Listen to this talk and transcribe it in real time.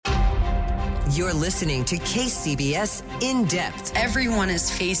You're listening to KCBS In Depth. Everyone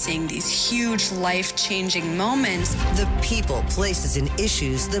is facing these huge life-changing moments. The people, places, and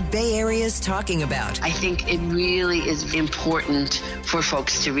issues the Bay Area is talking about. I think it really is important for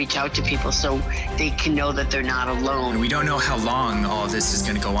folks to reach out to people so they can know that they're not alone. We don't know how long all this is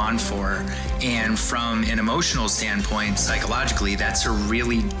going to go on for. And from an emotional standpoint, psychologically, that's a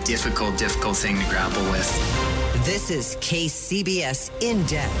really difficult thing to grapple with. This is KCBS In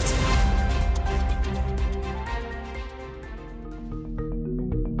Depth.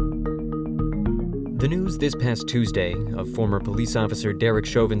 The news this past Tuesday of former police officer Derek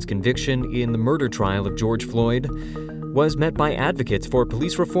Chauvin's conviction in the murder trial of George Floyd was met by advocates for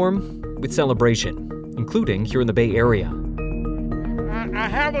police reform with celebration, including here in the Bay Area. I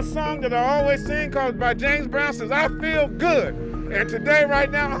have a song that I always sing called by James Brown, says, I feel good. And today, right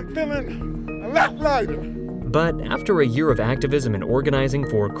now, I'm feeling a lot lighter. But after a year of activism and organizing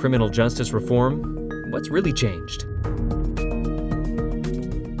for criminal justice reform, what's really changed?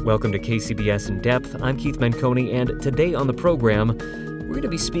 Welcome to KCBS In Depth. I'm Keith Menconi, and today on the program, we're going to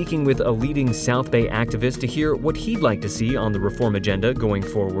be speaking with a leading South Bay activist to hear what he'd like to see on the reform agenda going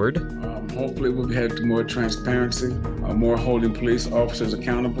forward. Hopefully we'll head to more transparency, more holding police officers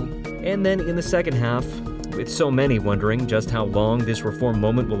accountable. And then in the second half, with so many wondering just how long this reform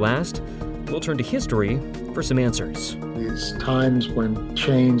moment will last, we'll turn to history for some answers. These times when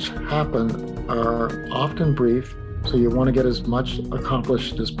change happen are often brief, so you want to get as much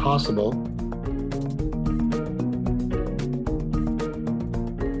accomplished as possible.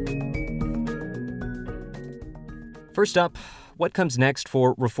 First up, what comes next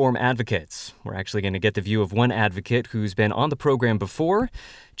for reform advocates? We're actually going to get the view of one advocate who's been on the program before,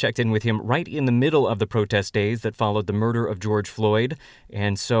 checked in with him right in the middle of the protest days that followed the murder of George Floyd.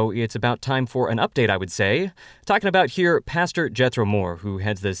 And so it's about time for an update, I would say. Talking about here, Pastor Jethro Moore, who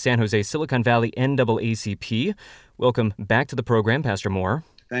heads the San Jose Silicon Valley NAACP. Welcome back to the program, Pastor Moore.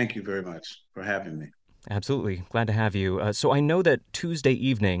 Thank you very much for having me. Absolutely. Glad to have you. So I know that Tuesday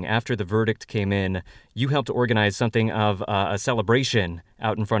evening, after the verdict came in, you helped organize something of a celebration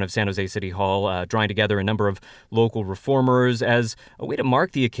out in front of San Jose City Hall, drawing together a number of local reformers as a way to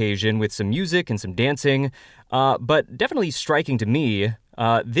mark the occasion with some music and some dancing. But definitely striking to me,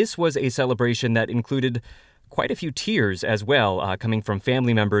 this was a celebration that included quite a few tears as well, coming from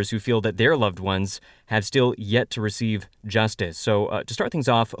family members who feel that their loved ones have still yet to receive justice. So to start things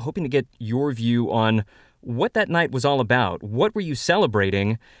off, hoping to get your view on what that night was all about. What were you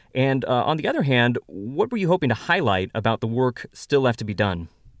celebrating? And on the other hand, what were you hoping to highlight about the work still left to be done?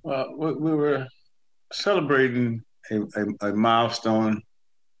 We were celebrating a milestone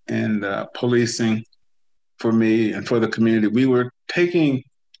in policing for me and for the community. We were taking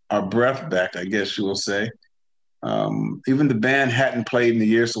our breath back, I guess you will say. Even the band hadn't played in a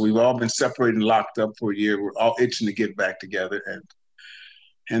year, so we've all been separated and locked up for a year. We're all itching to get back together.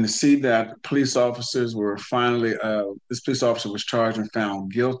 And to see that police officers were finally, this police officer was charged and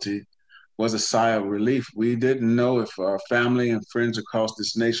found guilty was a sigh of relief. We didn't know if our family and friends across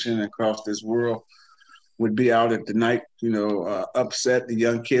this nation and across this world would be out at the night, upset, the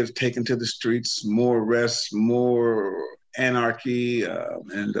young kids taken to the streets, more arrests, more anarchy.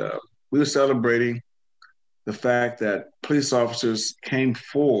 And we were celebrating the fact that police officers came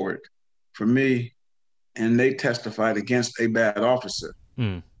forward for me and they testified against a bad officer.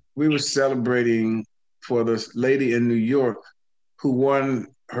 We were celebrating for this lady in New York who won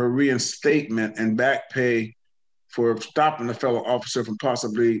her reinstatement and back pay for stopping a fellow officer from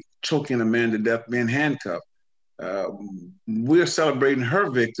possibly choking a man to death, being handcuffed. We're celebrating her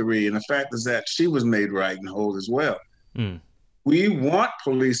victory, and the fact is that she was made right and whole as well. We want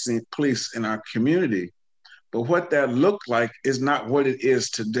police in our community, but what that looked like is not what it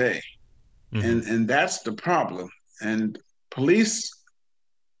is today. And that's the problem. And police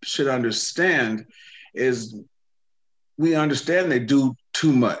should understand is we understand they do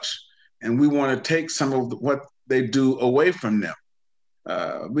too much, and we want to take some of what they do away from them.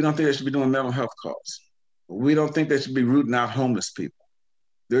 We don't think they should be doing mental health calls. We don't think they should be rooting out homeless people.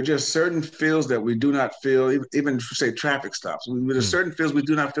 There are just certain fields that we do not feel, even say traffic stops. There are certain fields we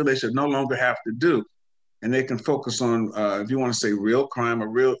do not feel they should no longer have to do. And they can focus on, if you want to say real crime or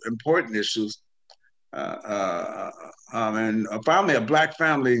real important issues. And finally, a Black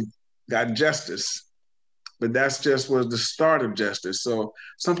family got justice, but that's just was the start of justice. So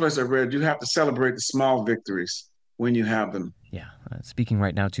someplace I read, you have to celebrate the small victories when you have them. Yeah. Speaking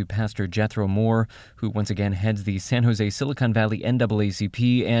right now to Pastor Jethro Moore, who once again heads the San Jose Silicon Valley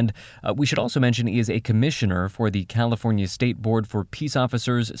NAACP, and we should also mention he is a commissioner for the California State Board for Peace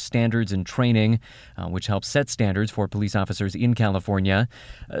Officers Standards and Training, which helps set standards for police officers in California.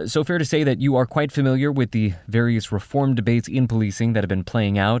 So fair to say that you are quite familiar with the various reform debates in policing that have been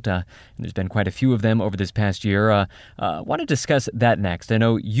playing out. And there's been quite a few of them over this past year. I want to discuss that next. I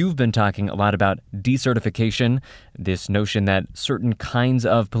know you've been talking a lot about decertification, this notion that certain kinds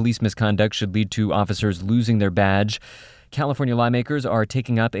of police misconduct should lead to officers losing their badge. California lawmakers are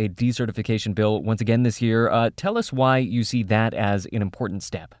taking up a decertification bill once again this year. Tell us why you see that as an important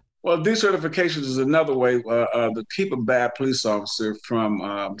step. Well, decertification is another way to keep a bad police officer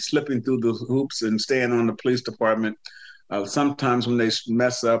from slipping through the hoops and staying on the police department. Sometimes when they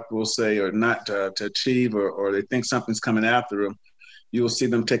mess up, we'll say, or not to achieve, or they think something's coming after them, you'll see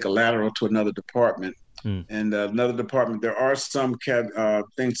them take a lateral to another department. And another department, there are some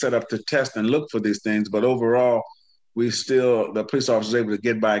things set up to test and look for these things, but overall, the police officer is able to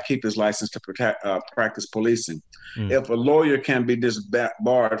get by and keep his license to practice policing. If a lawyer can be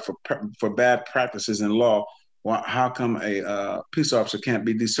disbarred for bad practices in law, how come a police officer can't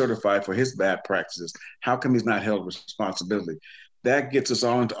be decertified for his bad practices? How come he's not held responsibility? That gets us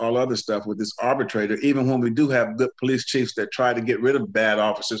on to all other stuff with this arbitrator. Even when we do have good police chiefs that try to get rid of bad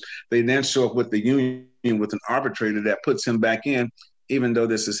officers, they then show up with the union with an arbitrator that puts him back in, even though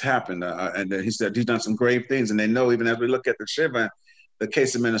this has happened. And he said he's done some grave things. And they know, even as we look at the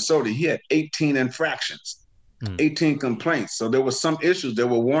case of Minnesota, he had 18 infractions, 18 complaints. So there were some issues. There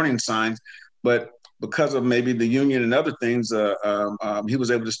were warning signs, but because of maybe the union and other things, he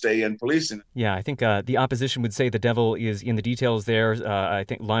was able to stay in policing. Yeah, I think the opposition would say the devil is in the details there. I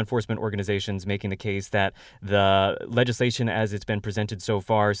think law enforcement organizations making the case that the legislation as it's been presented so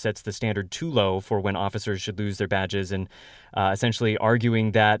far sets the standard too low for when officers should lose their badges, and essentially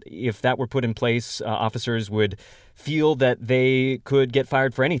arguing that if that were put in place, officers would feel that they could get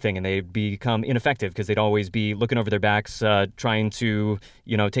fired for anything and they'd become ineffective because they'd always be looking over their backs, trying to,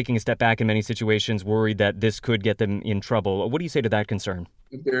 taking a step back in many situations, worried that this could get them in trouble. What do you say to that concern?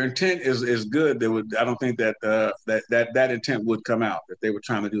 If their intent is good, I don't think that that intent would come out, if they were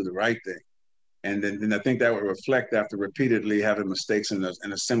trying to do the right thing. And then I think that would reflect after repeatedly having mistakes in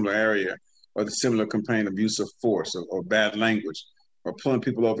a similar area, or the similar complaint of use of force or bad language, or pulling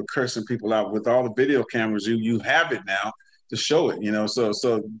people over, cursing people out. With all the video cameras, you have it now to show it,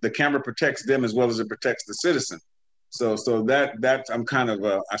 so the camera protects them as well as it protects the citizen. So that I'm kind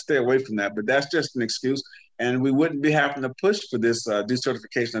of, I stay away from that, but that's just an excuse. And we wouldn't be having to push for this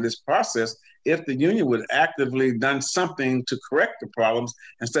decertification of this process if the union would actively done something to correct the problems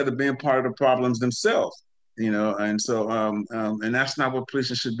instead of being part of the problems themselves, and so, and that's not what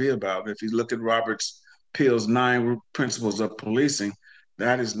policing should be about. If you look at Roberts Peel's 9 principles of policing,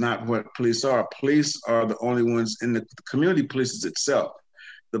 that is not what police are. Police are the only ones in the community polices itself.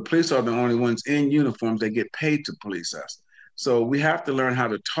 The police are the only ones in uniforms that get paid to police us. So we have to learn how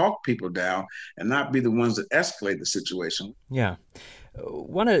to talk people down and not be the ones that escalate the situation. Yeah.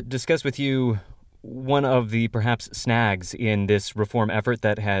 Want to discuss with you one of the perhaps snags in this reform effort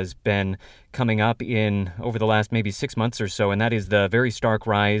that has been coming up over the last maybe 6 months or so, and that is the very stark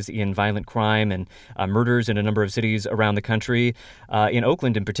rise in violent crime and murders in a number of cities around the country. In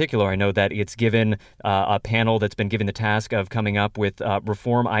Oakland in particular, I know that it's given a panel that's been given the task of coming up with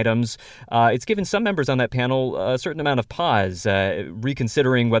reform items. It's given some members on that panel a certain amount of pause,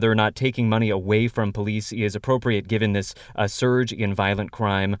 reconsidering whether or not taking money away from police is appropriate given this surge in violent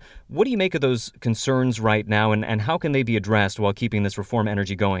crime. What do you make of those concerns right now, and how can they be addressed while keeping this reform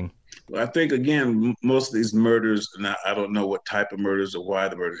energy going? Well, I think, again, most of these murders, and I don't know what type of murders or why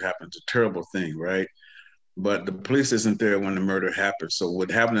the murder happened. It's a terrible thing, right? But the police isn't there when the murder happens. So what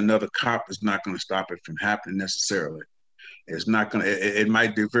having another cop is not going to stop it from happening necessarily. It's not going to, it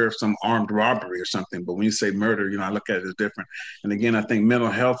might deter some armed robbery or something. But when you say murder, I look at it as different. And again, I think mental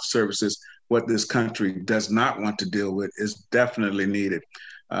health services, what this country does not want to deal with, is definitely needed.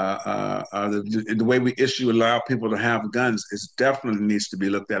 The way we allow people to have guns is definitely needs to be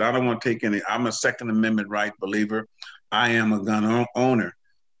looked at. I don't want to take I'm a Second Amendment right believer. I am a gun owner,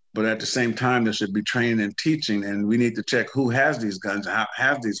 but at the same time, there should be training and teaching, and we need to check who has these guns,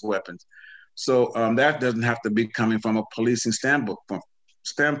 has these weapons. So that doesn't have to be coming from a policing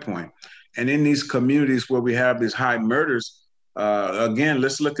standpoint. And in these communities where we have these high murders, again,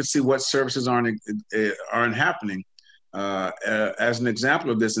 let's look and see what services aren't happening. As an example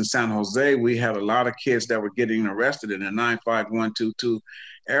of this, in San Jose, we had a lot of kids that were getting arrested in the 95122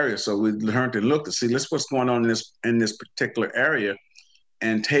 area. So we learned to look to see what's going on in this particular area.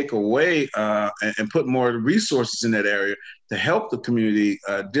 and take away and put more resources in that area to help the community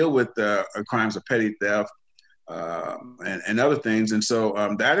deal with crimes of petty theft and other things. And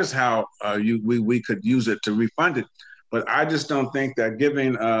so that is how we could use it to refund it. But I just don't think that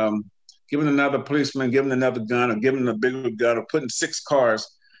giving another policeman, giving another gun, or giving a bigger gun, or putting 6 cars,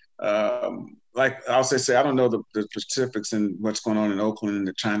 like I'll say, I don't know the specifics in what's going on in Oakland and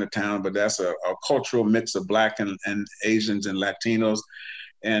the Chinatown, but that's a cultural mix of Black and Asians and Latinos.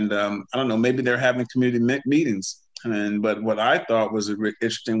 And I don't know, maybe they're having community meetings. But what I thought was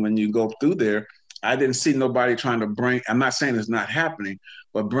interesting when you go through there, I didn't see nobody trying to bring, I'm not saying it's not happening,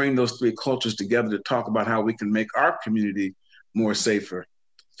 but bring those 3 cultures together to talk about how we can make our community more safer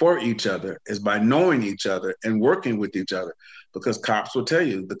for each other, is by knowing each other and working with each other. Because cops will tell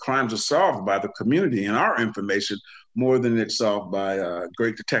you the crimes are solved by the community and our information more than it's solved by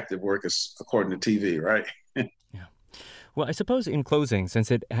great detective work, according to TV, right? Yeah. Well, I suppose in closing,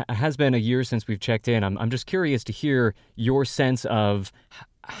 since it has been a year since we've checked in, I'm just curious to hear your sense of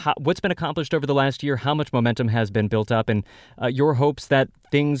what's been accomplished over the last year, how much momentum has been built up, and your hopes that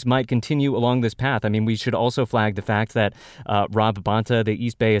things might continue along this path. I mean, we should also flag the fact that Rob Bonta, the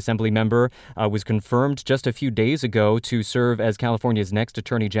East Bay Assembly member, was confirmed just a few days ago to serve as California's next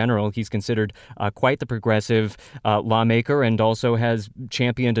Attorney General. He's considered quite the progressive lawmaker and also has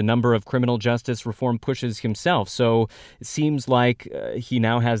championed a number of criminal justice reform pushes himself. So it seems like he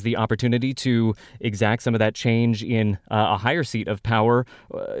now has the opportunity to exact some of that change in a higher seat of power.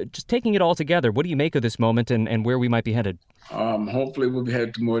 Just taking it all together, what do you make of this moment and where we might be headed? Hopefully we'll be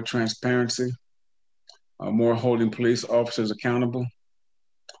headed to more transparency, more holding police officers accountable,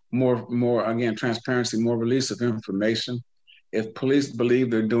 more again, transparency, more release of information. If police believe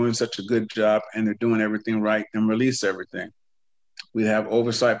they're doing such a good job and they're doing everything right, then release everything. We have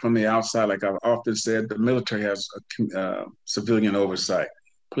oversight from the outside. Like I've often said, the military has civilian oversight.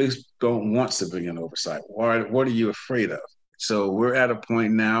 Police don't want civilian oversight. What are you afraid of? So we're at a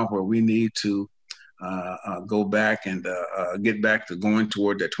point now where we need to go back and get back to going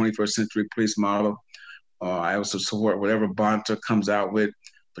toward that 21st century police model. I also support whatever Bonta comes out with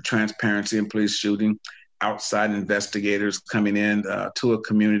for transparency in police shooting, outside investigators coming in to a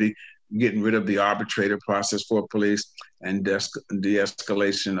community, getting rid of the arbitrator process for police, and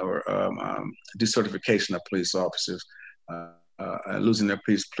de-escalation or decertification of police officers, losing their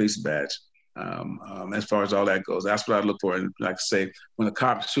police badge. As far as all that goes, that's what I look for. And like I say, when a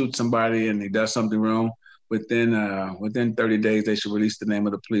cop shoots somebody and he does something wrong, within 30 days, they should release the name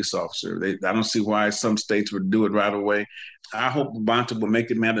of the police officer. I don't see why some states would do it right away. I hope Bonta will make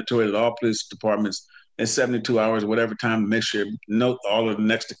it mandatory that all police departments in 72 hours, whatever time, make sure all of the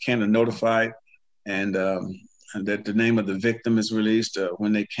next of kin are notified, and that the name of the victim is released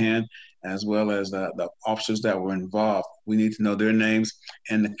when they can, as well as the officers that were involved. We need to know their names,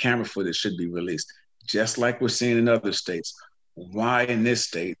 and the camera footage should be released, just like we're seeing in other states. Why in this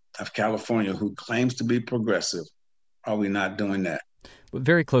state of California, who claims to be progressive, are we not doing that?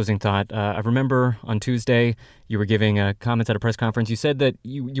 Very closing thought. I remember on Tuesday you were giving comments at a press conference. You said that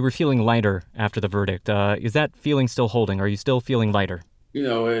you were feeling lighter after the verdict. Is that feeling still holding? Are you still feeling lighter? You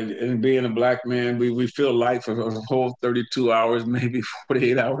know, and being a Black man, we feel light for a whole 32 hours, maybe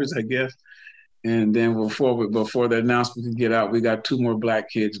 48 hours, I guess. And then before the announcement could get out, we got 2 more Black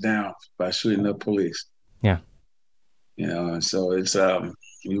kids down by shooting the police. Yeah. You know, and so it's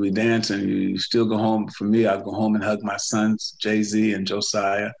we dance and you still go home. For me, I go home and hug my sons, Jay-Z and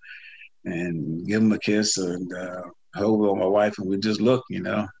Josiah, and give them a kiss and hold on my wife, and we just look, you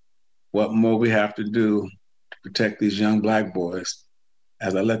know, what more we have to do to protect these young Black boys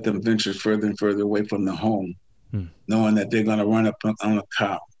as I let them venture further and further away from the home, knowing that they're going to run up on a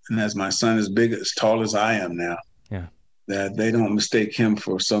cop. And as my son is big, as tall as I am now, that they don't mistake him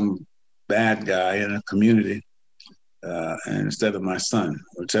for some bad guy in a community, and instead of my son,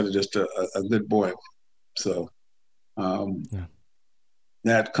 or instead of just a good boy. So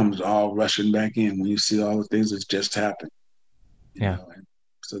that comes all rushing back in when you see all the things that just happened. You know?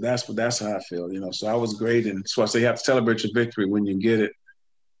 So that's how I feel, you know. So I was great, and so I say you have to celebrate your victory when you get it.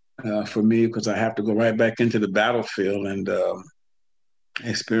 For me, because I have to go right back into the battlefield and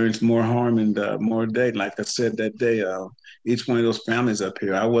experience more harm and more day. Like I said that day, each one of those families up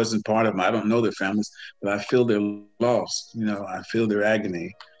here, I wasn't part of them. I don't know their families, but I feel their loss. You know, I feel their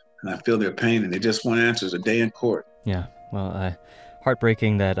agony, and I feel their pain, and they just want answers. A day in court. Yeah, well,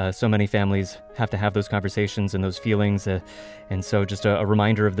 heartbreaking that so many families have to have those conversations and those feelings, and so just a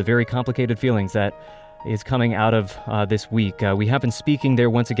reminder of the very complicated feelings that is coming out of this week. We have been speaking there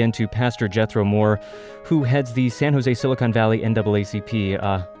once again to Pastor Jethro Moore, who heads the San Jose Silicon Valley NAACP.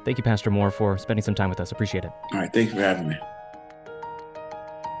 Thank you, Pastor Moore, for spending some time with us. Appreciate it. All right. Thank you for having me.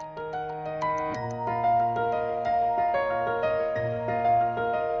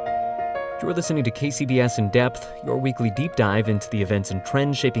 You're listening to KCBS In Depth, your weekly deep dive into the events and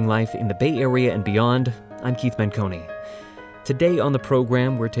trends shaping life in the Bay Area and beyond. I'm Keith Menconi. Today on the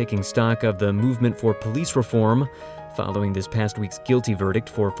program, we're taking stock of the movement for police reform following this past week's guilty verdict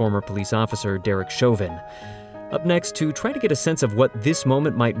for former police officer Derek Chauvin. Up next, to try to get a sense of what this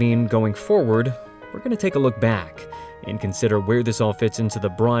moment might mean going forward, we're going to take a look back and consider where this all fits into the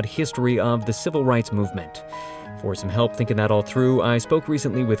broad history of the civil rights movement. For some help thinking that all through, I spoke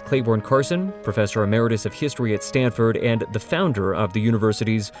recently with Claiborne Carson, Professor Emeritus of History at Stanford and the founder of the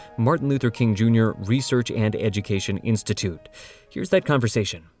university's Martin Luther King Jr. Research and Education Institute. Here's that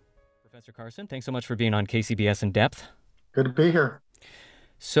conversation. Professor Carson, thanks so much for being on KCBS In Depth. Good to be here.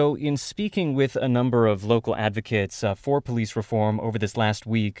 So in speaking with a number of local advocates for police reform over this last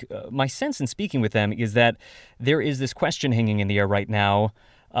week, my sense in speaking with them is that there is this question hanging in the air right now,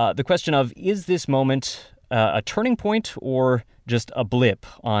 the question of, is this moment a turning point or just a blip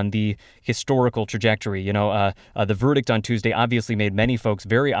on the historical trajectory? The verdict on Tuesday obviously made many folks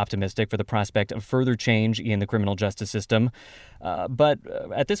very optimistic for the prospect of further change in the criminal justice system. But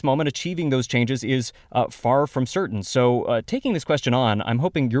at this moment, achieving those changes is far from certain. So taking this question on, I'm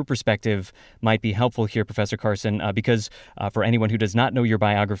hoping your perspective might be helpful here, Professor Carson, because for anyone who does not know your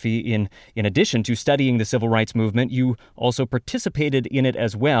biography, in addition to studying the civil rights movement, you also participated in it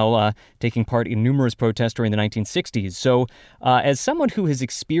as well, taking part in numerous protests during the 1960s. So as someone who has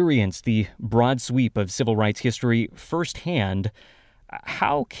experienced the broad sweep of civil rights history firsthand,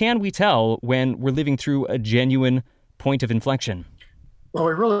 how can we tell when we're living through a genuine point of inflection? Well,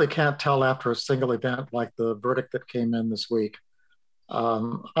 we really can't tell after a single event like the verdict that came in this week.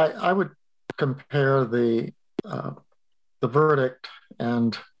 I would compare the verdict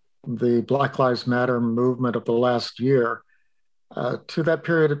and the Black Lives Matter movement of the last year to that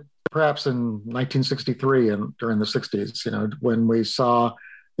period, perhaps in 1963 and during the 60s, when we saw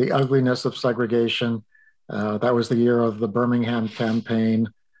the ugliness of segregation. That was the year of the Birmingham campaign.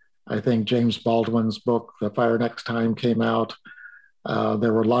 I think James Baldwin's book, The Fire Next Time, came out.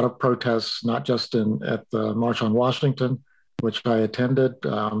 There were a lot of protests, not just at the March on Washington, which I attended,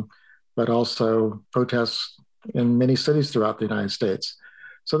 but also protests in many cities throughout the United States.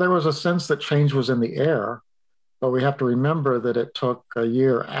 So there was a sense that change was in the air, but we have to remember that it took a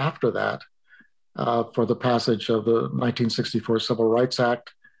year after that for the passage of the 1964 Civil Rights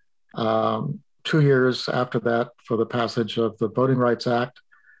Act, 2 years after that for the passage of the Voting Rights Act.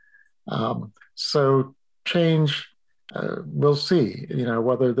 So change, we'll see,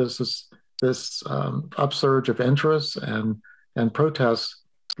 whether this upsurge of interest and protests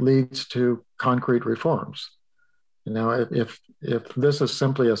leads to concrete reforms. If this is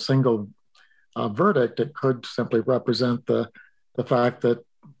simply a single verdict, it could simply represent the fact that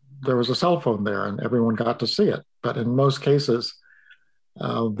there was a cell phone there and everyone got to see it. But in most cases,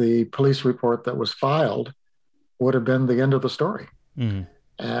 the police report that was filed would have been the end of the story. Mm.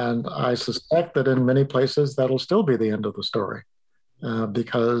 And I suspect that in many places that'll still be the end of the story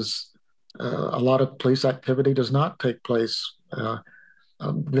because a lot of police activity does not take place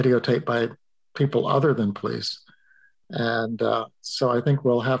videotaped by people other than police. And so I think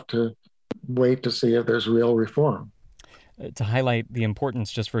we'll have to wait to see if there's real reform. To highlight the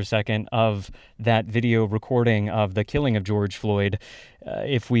importance just for a second of that video recording of the killing of George Floyd,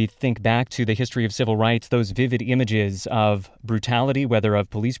 if we think back to the history of civil rights, those vivid images of brutality, whether of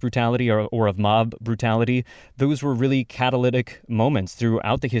police brutality or of mob brutality, those were really catalytic moments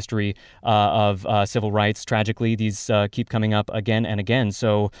throughout the history of civil rights. Tragically, these keep coming up again and again.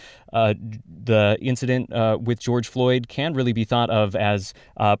 So the incident with George Floyd can really be thought of as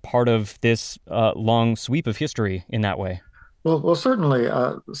part of this long sweep of history in that way. Well, certainly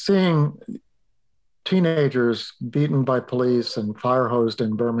seeing teenagers beaten by police and fire hosed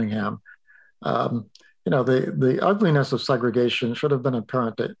in Birmingham, the ugliness of segregation should have been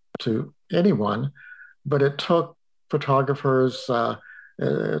apparent to anyone, but it took photographers.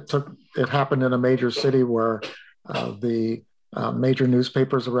 It happened in a major city where the major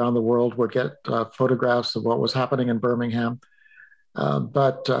newspapers around the world would get photographs of what was happening in Birmingham.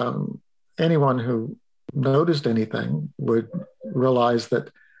 But anyone who noticed anything would realize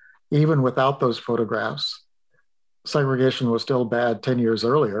that even without those photographs, segregation was still bad 10 years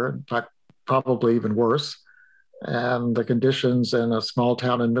earlier, in fact, probably even worse. And the conditions in a small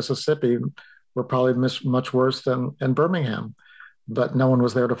town in Mississippi were probably much worse than in Birmingham, but no one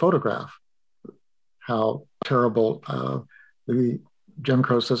was there to photograph how terrible the Jim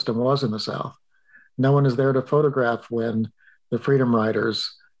Crow system was in the South. No one is there to photograph when the Freedom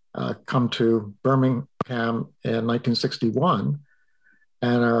Riders come to Birmingham in 1961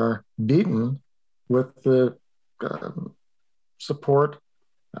 and are beaten with the support,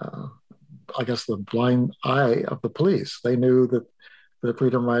 I guess, the blind eye of the police. They knew that the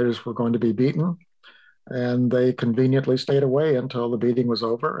Freedom Riders were going to be beaten, and they conveniently stayed away until the beating was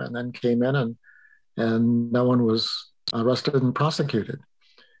over, and then came in, and no one was arrested and prosecuted.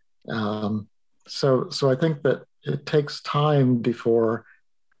 So I think that it takes time before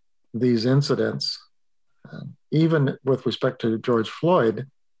these incidents, even with respect to George Floyd,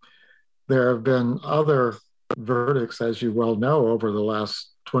 there have been other verdicts, as you well know, over the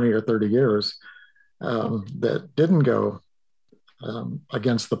last 20 or 30 years that didn't go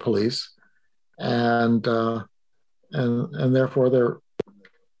against the police, and therefore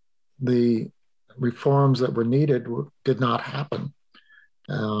the reforms that were needed did not happen.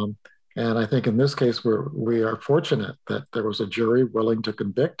 And I think in this case, we are fortunate that there was a jury willing to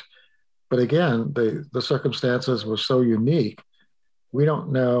convict. But again, the circumstances were so unique. We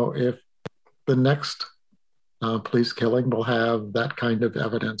don't know if the next police killing will have that kind of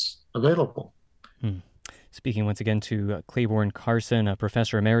evidence available. Speaking once again to Clayborne Carson, a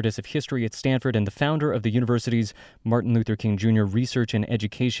professor emeritus of history at Stanford and the founder of the university's Martin Luther King Jr. Research and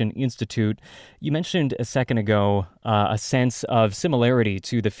Education Institute. You mentioned a second ago a sense of similarity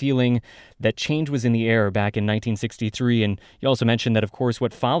to the feeling that change was in the air back in 1963. And you also mentioned that, of course,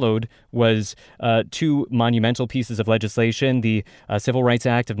 what followed was two monumental pieces of legislation, the Civil Rights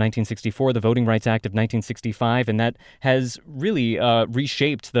Act of 1964, the Voting Rights Act of 1965, and that has really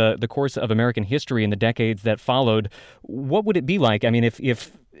reshaped the course of American history in the decades that followed. What would it be like? I mean,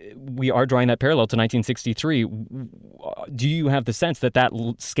 if we are drawing that parallel to 1963, do you have the sense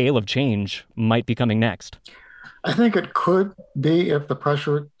that scale of change might be coming next? I think it could be if the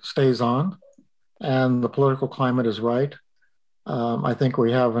pressure stays on and the political climate is right. I think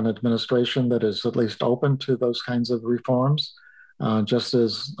we have an administration that is at least open to those kinds of reforms, just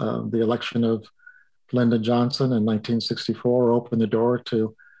as the election of Lyndon Johnson in 1964 opened the door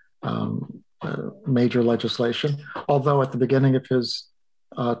to major legislation. Although at the beginning of his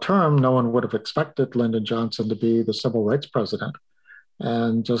term, no one would have expected Lyndon Johnson to be the civil rights president.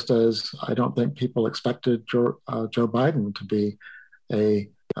 And just as I don't think people expected Joe Biden to be a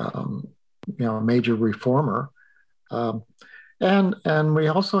major reformer. And we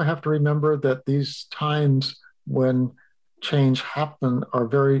also have to remember that these times when change happen are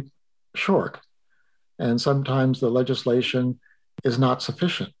very short. And sometimes the legislation is not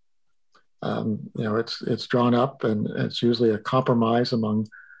sufficient. It's drawn up, and it's usually a compromise among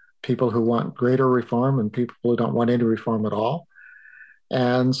people who want greater reform and people who don't want any reform at all.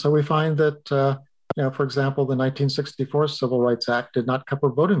 And so we find that, for example, the 1964 Civil Rights Act did not cover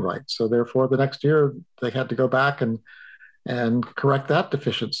voting rights. So therefore, the next year, they had to go back and correct that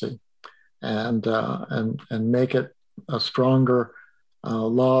deficiency and make it a stronger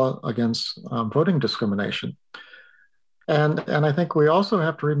law against voting discrimination. And I think we also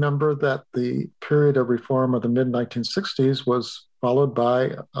have to remember that the period of reform of the mid-1960s was followed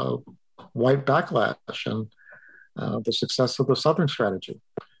by a white backlash and the success of the Southern strategy.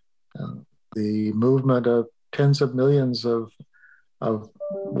 The movement of tens of millions of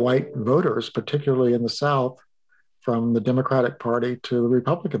white voters, particularly in the South, from the Democratic Party to the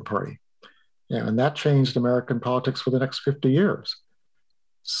Republican Party. And that changed American politics for the next 50 years.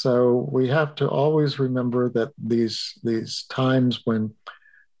 So we have to always remember that these times when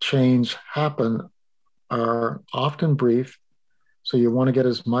change happen are often brief. So you want to get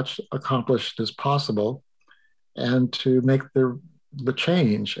as much accomplished as possible and to make the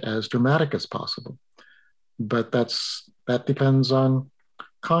change as dramatic as possible. But that depends on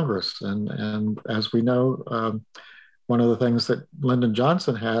Congress. And as we know, one of the things that Lyndon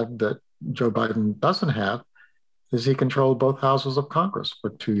Johnson had that Joe Biden doesn't have is he controlled both houses of Congress for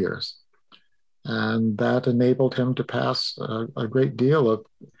 2 years. And that enabled him to pass a great deal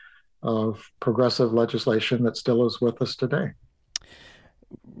of progressive legislation that still is with us today.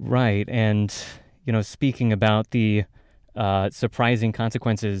 Right. And, speaking about the surprising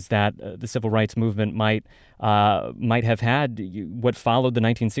consequences that the civil rights movement might have had. What followed the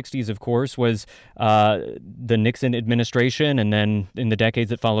 1960s, of course, was the Nixon administration, and then in the decades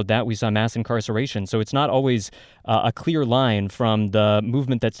that followed that, we saw mass incarceration. So it's not always a clear line from the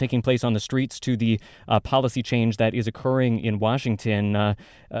movement that's taking place on the streets to the policy change that is occurring in Washington.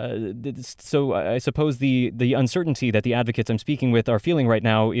 So I suppose the uncertainty that the advocates I'm speaking with are feeling right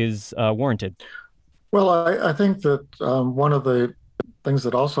now is warranted. Well, I think that one of the things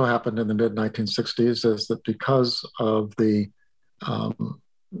that also happened in the mid-1960s is that because of the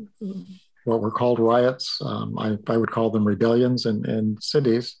what were called riots, I would call them rebellions in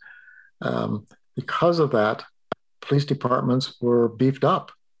cities, because of that, police departments were beefed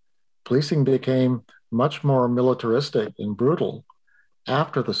up. Policing became much more militaristic and brutal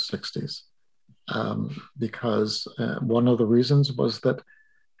after the 60s. because one of the reasons was that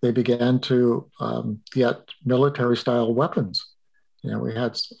they began to get military-style weapons. We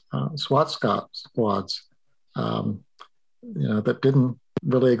had SWAT squads, that didn't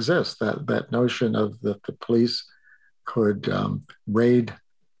really exist. That notion of the police could raid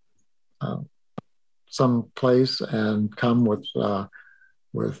some place and come with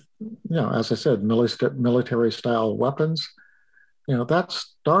as I said, military-style weapons. That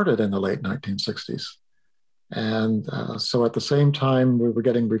started in the late 1960s. And so at the same time, we were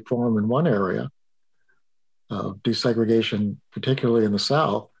getting reform in one area of desegregation, particularly in the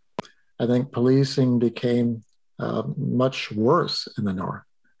South. I think policing became much worse in the North.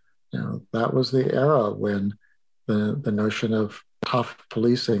 That was the era when the notion of tough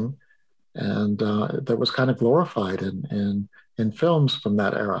policing, and that was kind of glorified in films from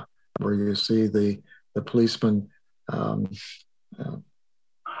that era, where you see the policeman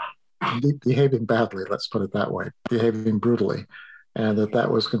behaving badly, let's put it that way, behaving brutally, and that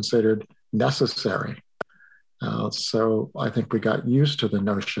was considered necessary. So I think we got used to the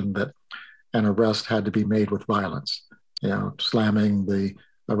notion that an arrest had to be made with violence, slamming the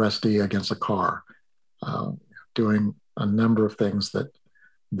arrestee against a car, doing a number of things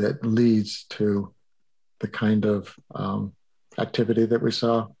that leads to the kind of activity that we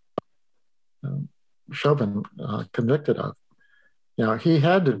saw Chauvin convicted of. He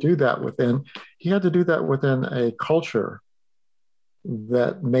had to do that within a culture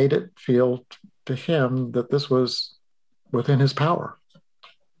that made it feel to him that this was within his power,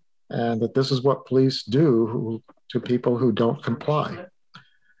 and that this is what police do to people who don't comply.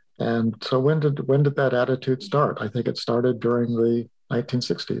 And so when did that attitude start? I think it started during the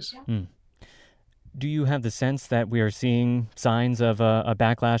 1960s. Do you have the sense that we are seeing signs of a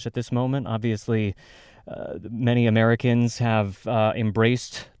backlash at this moment? Obviously, many Americans have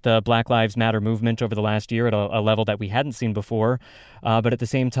embraced the Black Lives Matter movement over the last year at a level that we hadn't seen before. But at the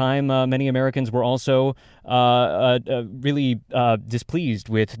same time, many Americans were also really displeased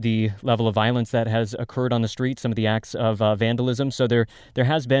with the level of violence that has occurred on the street, some of the acts of vandalism. So there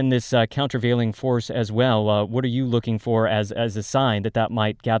has been this countervailing force as well. What are you looking for as a sign that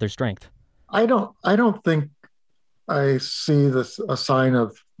might gather strength? I don't think I see this a sign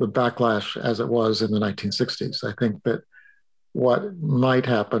of the backlash as it was in the 1960s. I think that what might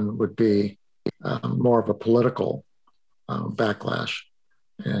happen would be more of a political backlash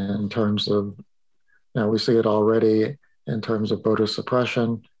in terms of, we see it already in terms of voter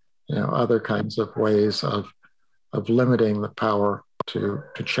suppression, other kinds of ways of limiting the power to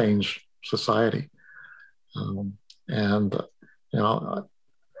change society. And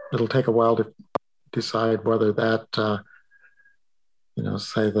it'll take a while to decide whether that,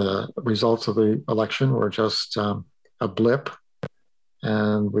 say the results of the election were just a blip,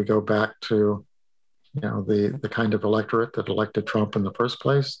 and we go back to, the kind of electorate that elected Trump in the first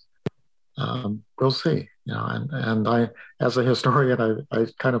place. We'll see. And I, as a historian, I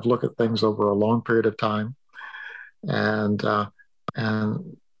kind of look at things over a long period of time, and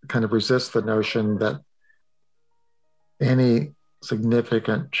kind of resist the notion that any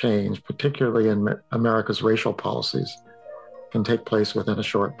significant change, particularly in America's racial policies, can take place within a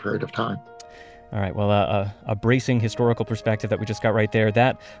short period of time. All right. Well, a bracing historical perspective that we just got right there.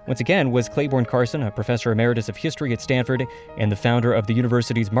 That, once again, was Clayborne Carson, a professor emeritus of history at Stanford and the founder of the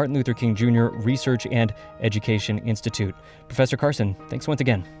university's Martin Luther King Jr. Research and Education Institute. Professor Carson, thanks once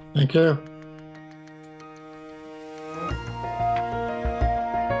again. Thank you.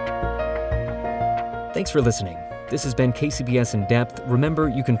 Thanks for listening. This has been KCBS In Depth. Remember,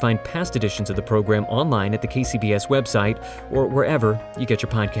 you can find past editions of the program online at the KCBS website or wherever you get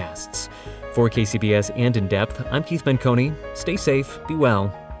your podcasts. For KCBS and In Depth, I'm Keith Benconi. Stay safe, be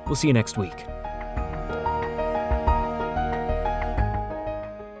well. We'll see you next week.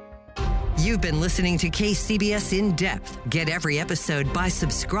 You've been listening to KCBS In Depth. Get every episode by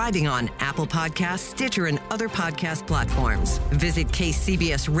subscribing on Apple Podcasts, Stitcher, and other podcast platforms. Visit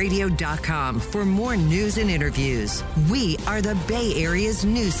kcbsradio.com for more news and interviews. We are the Bay Area's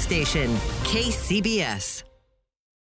news station, KCBS.